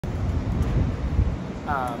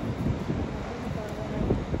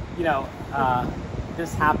You know,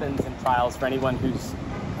 this happens in trials for anyone who's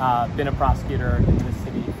been a prosecutor in the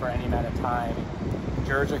city for any amount of time.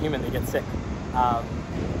 Jurors are human, they get sick.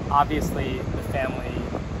 Obviously, the family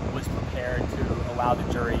was prepared to allow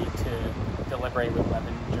the jury to deliberate with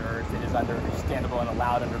 11 jurors. It is understandable and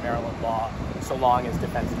allowed under Maryland law, so long as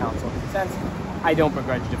defense counsel consents. I don't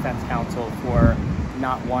begrudge defense counsel for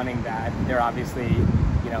not wanting that. They're obviously,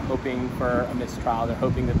 you know, hoping for a mistrial. They're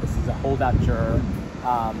hoping that this is a holdout juror,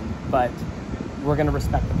 but we're going to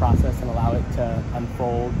respect the process and allow it to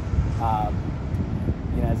unfold.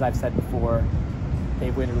 You know, as I've said before,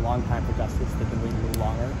 they've waited a long time for justice. They can wait a little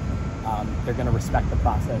longer. They're going to respect the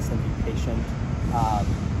process and be patient.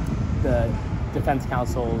 The defense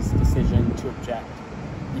counsel's decision to object,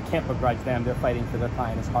 you can't begrudge them. They're fighting for their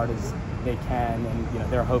client as hard as they can, and you know,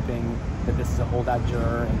 they're hoping that this is a holdout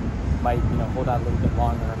juror and might, you know, hold out a little bit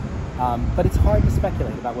longer. But it's hard to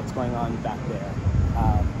speculate about what's going on back there.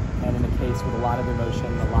 And in a case with a lot of emotion,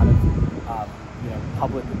 a lot of you know,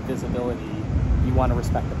 public visibility, you want to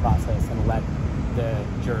respect the process and let the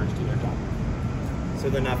jurors do their job. So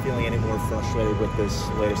they're not feeling any more frustrated with this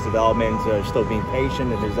latest development, still being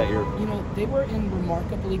patient, and is that your... You know, they were in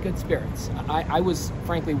remarkably good spirits. I was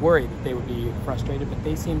frankly worried that they would be frustrated, but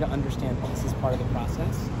they seem to understand that this is part of the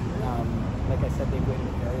process. Like I said, they've waited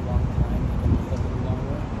a very long time. They can wait a little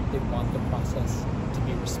longer. They want the process to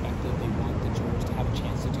be respected. They want the jurors to have a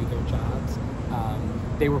chance to do their jobs.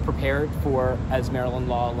 They were prepared for, as Maryland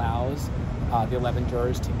law allows, the 11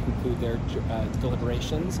 jurors to conclude their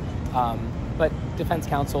deliberations. But defense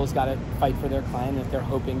counsel has got to fight for their client. If they're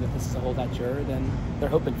hoping that this is a holdout juror, then they're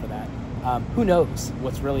hoping for that. Who knows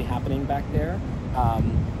what's really happening back there?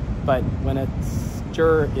 But when a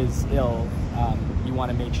juror is ill, you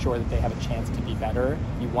want to make sure that they have a chance to be better.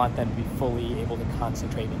 You want them to be fully able to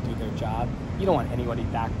concentrate and do their job. You don't want anybody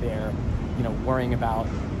back there, you know, worrying about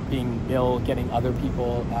being ill, getting other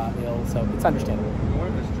people ill. So it's understandable. What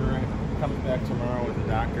if this jury comes back tomorrow with the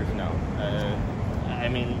doctor's note? I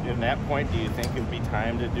mean, at that point, do you think it would be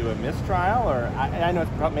time to do a mistrial? Or I know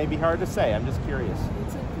it may be hard to say. I'm just curious.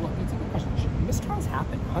 It's a good question. Mistrials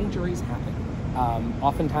happen. Hung juries happen.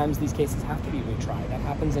 Oftentimes, these cases have to be retried. That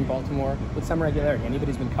happens in Baltimore with some regularity.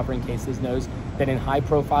 Anybody who's been covering cases knows that in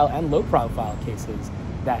high-profile and low-profile cases,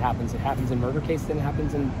 that happens. It happens in murder cases and it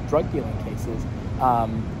happens in drug-dealing cases.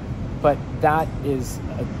 But that is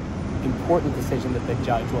an important decision that the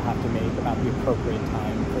judge will have to make about the appropriate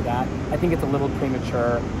time for that. I think it's a little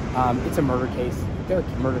premature. It's a murder case. There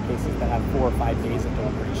are murder cases that have 4 or 5 days of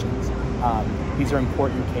deliberations. These are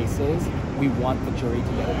important cases. We want the jury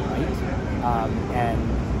to get it right.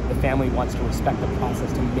 And the family wants to respect the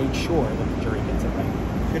process to make sure that the jury gets it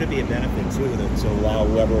right. Could it be a benefit, too, to allow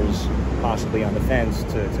whoever's possibly on the fence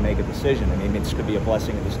to make a decision? I mean, this could be a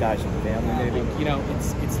blessing in disguise for the family, maybe? You know,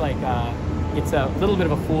 it's like... it's a little bit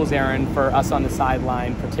of a fool's errand for us on the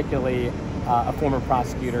sideline, particularly a former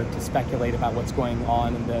prosecutor, to speculate about what's going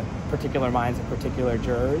on in the particular minds of particular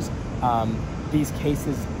jurors. These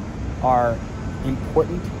cases are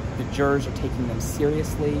important. The jurors are taking them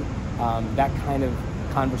seriously. That kind of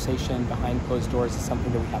conversation behind closed doors is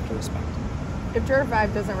something that we have to respect. If Juror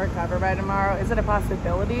 5 doesn't recover by tomorrow, is it a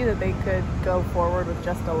possibility that they could go forward with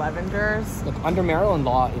just 11 jurors? Look, under Maryland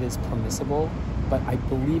law, it is permissible, but I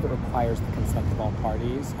believe it requires the consent of all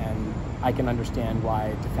parties, and I can understand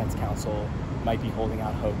why defense counsel might be holding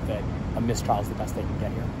out hope that a mistrial is the best they can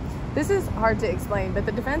get here. This is hard to explain, but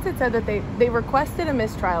the defense had said that they requested a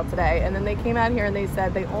mistrial today, and then they came out here and they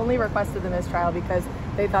said they only requested the mistrial because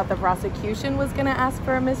they thought the prosecution was going to ask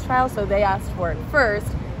for a mistrial, so they asked for it first,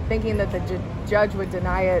 thinking that the judge would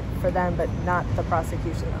deny it for them, but not the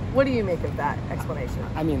prosecution. What do you make of that explanation?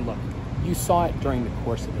 I mean, look, you saw it during the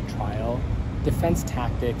course of the trial. Defense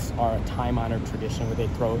tactics are a time-honored tradition where they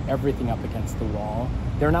throw everything up against the wall.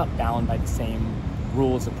 They're not bound by the same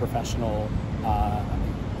rules of professional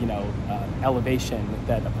elevation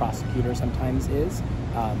that a prosecutor sometimes is,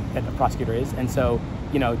 and so,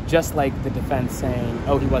 you know, just like the defense saying,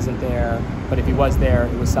 oh, he wasn't there, but if he was there,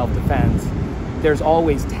 it was self-defense, there's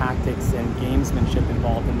always tactics and gamesmanship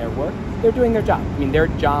involved in their work. They're doing their job. I mean, their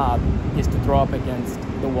job is to throw up against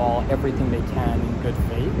the wall everything they can in good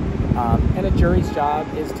faith, and a jury's job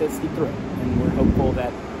is to see through it, and we're hopeful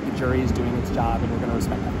that the jury is doing its job, and we're going to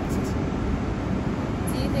respect that process.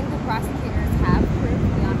 Do you think the prosecutors have proof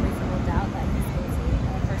beyond reasonable doubt that he's guilty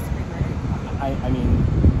of first-degree murder? I mean,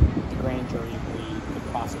 the grand jury agreed, the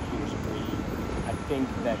prosecutors agreed. I think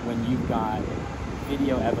that when you've got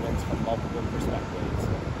video evidence from multiple perspectives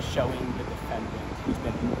showing the defendant, who's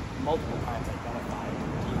been multiple times identified,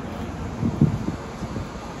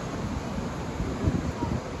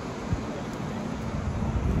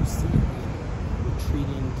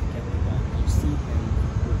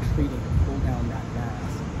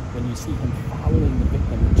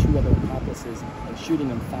 shooting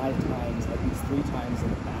him 5 times, at least 3 times in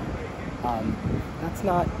the back. That's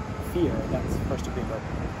not fear, that's first-degree murder.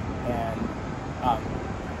 And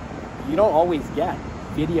you don't always get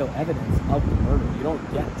video evidence of the murder. You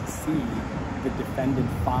don't get to see the defendant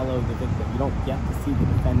follow the victim. You don't get to see the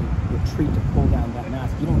defendant retreat to pull down that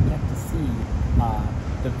mask. You don't get to see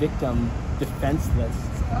the victim defenseless,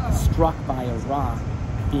 struck by a rock,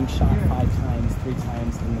 being shot 5 times, 3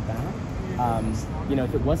 times in the back. You know,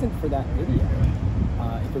 if it wasn't for that video,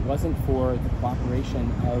 if it wasn't for the cooperation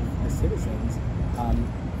of the citizens,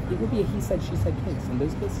 it would be a he said, she said case, and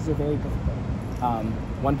those cases are very difficult.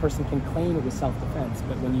 One person can claim it was self-defense,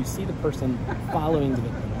 but when you see the person following the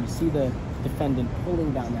victim, when you see the defendant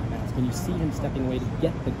pulling down that mask, and you see him stepping away to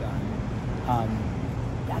get the gun,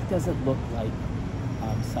 that doesn't look like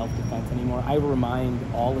self-defense anymore. I remind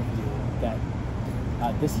all of you that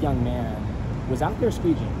this young man was out there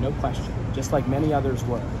squeegeeing, no question, just like many others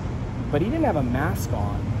were. But he didn't have a mask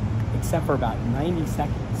on except for about 90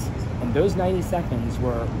 seconds. And those 90 seconds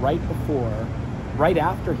were right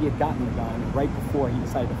after he had gotten the gun, right before he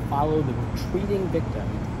decided to follow the retreating victim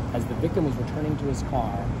as the victim was returning to his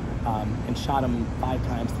car, and shot him 5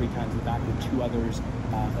 times, 3 times in the back with 2 others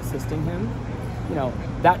assisting him. You know,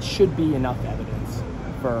 that should be enough evidence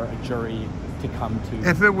for a jury to come to.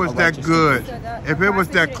 If it was that good, if it was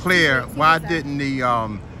that clear, why didn't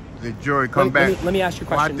the jury come back? Let me ask you a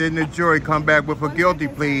question. Why didn't the jury come back with a guilty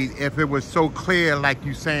plea if it was so clear like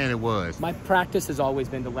you saying it was? My practice has always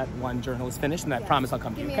been to let one journalist finish, and I promise I'll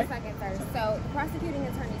come to you, okay? Give me a second, sir. So the prosecuting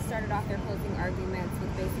attorney started off their closing arguments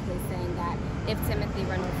with basically saying that if Timothy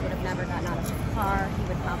Reynolds would have never gotten out of his car, he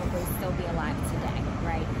would probably still be alive today,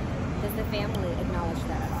 right? Does the family acknowledge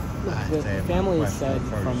that at all? The family has said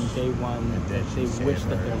from day one that they wish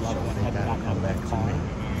that their loved one had gotten out of that car.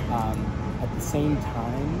 At the same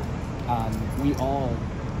time, we all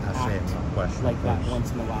act like that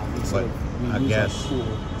once in a while. We sort of use our tool,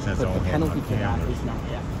 but the penalty for that is not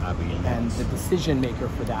yet. And the decision maker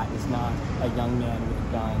for that is not a young man with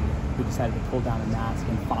a gun who decided to pull down a mask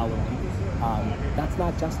and follow him. That's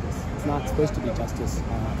not justice. It's not supposed to be justice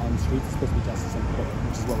on the streets. It's supposed to be justice in court,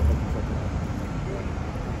 which is what we're looking for today.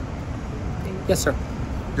 Yes, sir.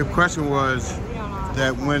 The question was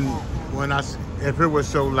that if it was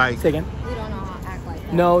so like... Say again? We don't all act like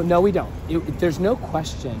that. No, we don't. There's no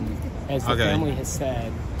question, as the family has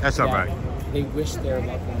said, that's all right. They wish their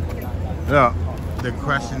loved one had not gotten Yeah. The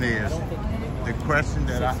question is, the question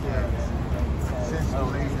that I have, since she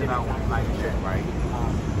lays it out like that, right?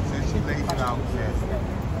 Since she lays it out that,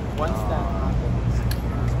 once that happens,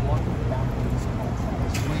 he's walking back to his car.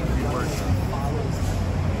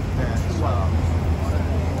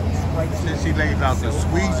 Since she lays out the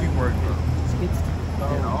squeezy worker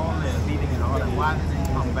and all that, and all that, why did they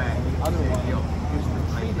come back and say, yo, here's the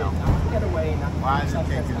plate out? Why is it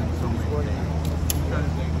taking so many days? Because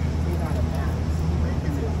they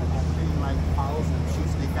making it seem like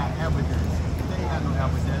they got evidence. They ain't got no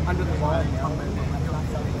evidence. Under the law, they come back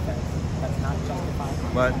with that's not justified.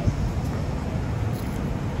 But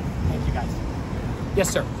thank you guys. Yes,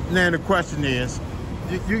 sir. Now the question is,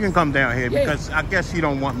 you can come down here because I guess she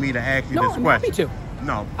don't want me to ask you this question. Happy to.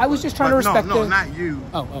 No. I was just trying to respect No, not you.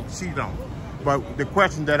 Oh. She don't. But the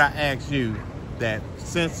question that I asked you, that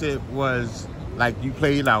since it was like you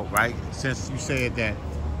played out, right? Since you said that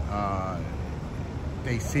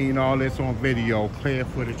they seen all this on video, clear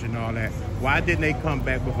footage and all that, why didn't they come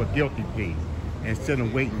back with a guilty plea instead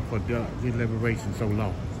of waiting for deliberation so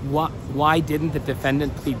long? Why didn't the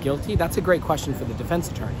defendant plead guilty? That's a great question for the defense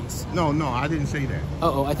attorneys. No, I didn't say that.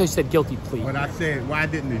 Oh, I thought you said guilty plea. But I said, why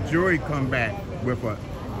didn't the jury come back with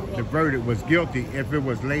the verdict was guilty if it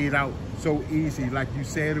was laid out so easy like you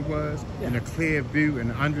said it was, in a clear view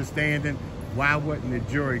and understanding? Why wouldn't the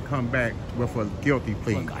jury come back with a guilty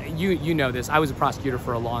plea? Look, you know this. I was a prosecutor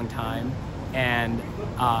for a long time, and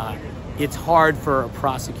it's hard for a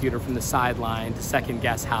prosecutor from the sideline to second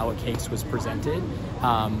guess how a case was presented.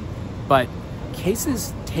 But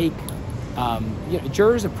cases take,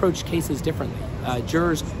 jurors approach cases differently.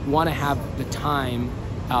 Jurors want to have the time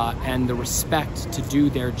and the respect to do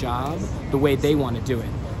their job the way they want to do it.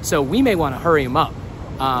 So we may want to hurry them up,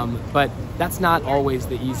 but that's not always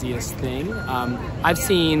the easiest thing. I've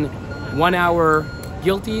seen 1 hour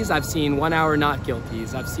guilties, I've seen 1 hour not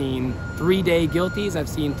guilties, I've seen 3-day guilties, I've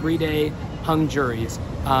seen 3-day hung juries.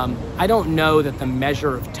 I don't know that the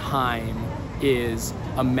measure of time is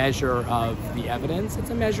a measure of the evidence. It's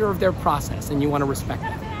a measure of their process, and you want to respect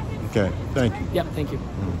that. Okay, thank you. Yep, thank you. Is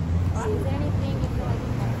there anything you feel like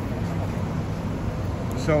you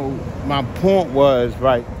have? So my point was,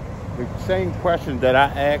 right, the same question that I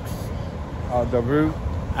asked the root,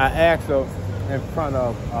 I asked her, in front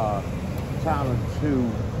of Channel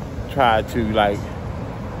 2 tried to like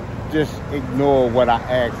just ignore what I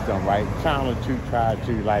asked them, right? Channel 2 tried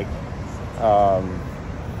to like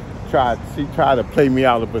tried to play me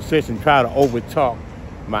out of position, try to overtalk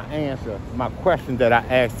my answer, my question that I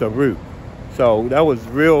asked Arut. So that was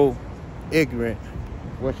real ignorant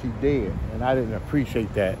what she did, and I didn't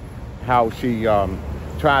appreciate that, how she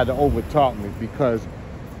tried to overtalk me, because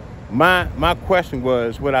my question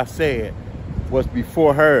was, what I said was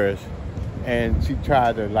before hers, and she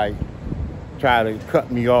tried to cut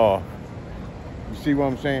me off. You see what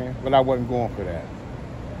I'm saying? But I wasn't going for that.